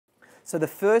So the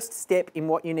first step in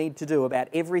what you need to do about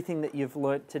everything that you've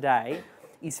learnt today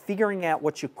is figuring out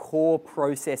what your core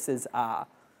processes are.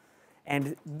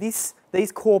 And these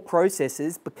core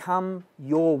processes become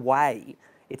your way.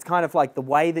 It's kind of like the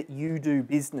way that you do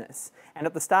business. And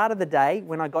at the start of the day,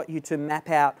 when I got you to map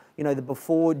out, the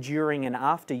before, during, and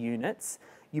after units,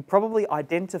 you probably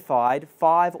identified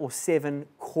 5 or 7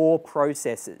 core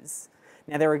processes.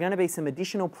 Now, there are going to be some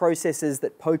additional processes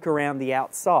that poke around the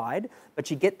outside, but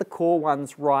you get the core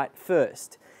ones right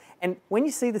first. And when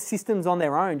you see the systems on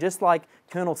their own, just like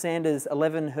Colonel Sanders'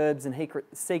 11 herbs and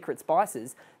secret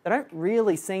spices, they don't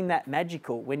really seem that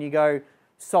magical when you go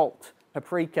salt,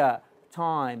 paprika,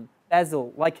 thyme,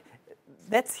 basil. Like,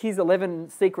 that's his 11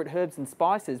 secret herbs and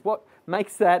spices. What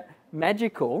makes that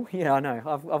magical? Yeah, I know.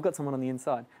 I've got someone on the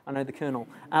inside. I know the Colonel.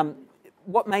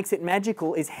 What makes it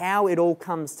magical is how it all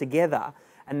comes together.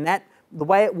 And the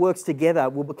way it works together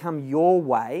will become your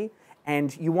way.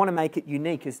 And you want to make it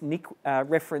unique, as Nick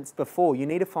referenced before. You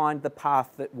need to find the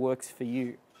path that works for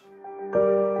you.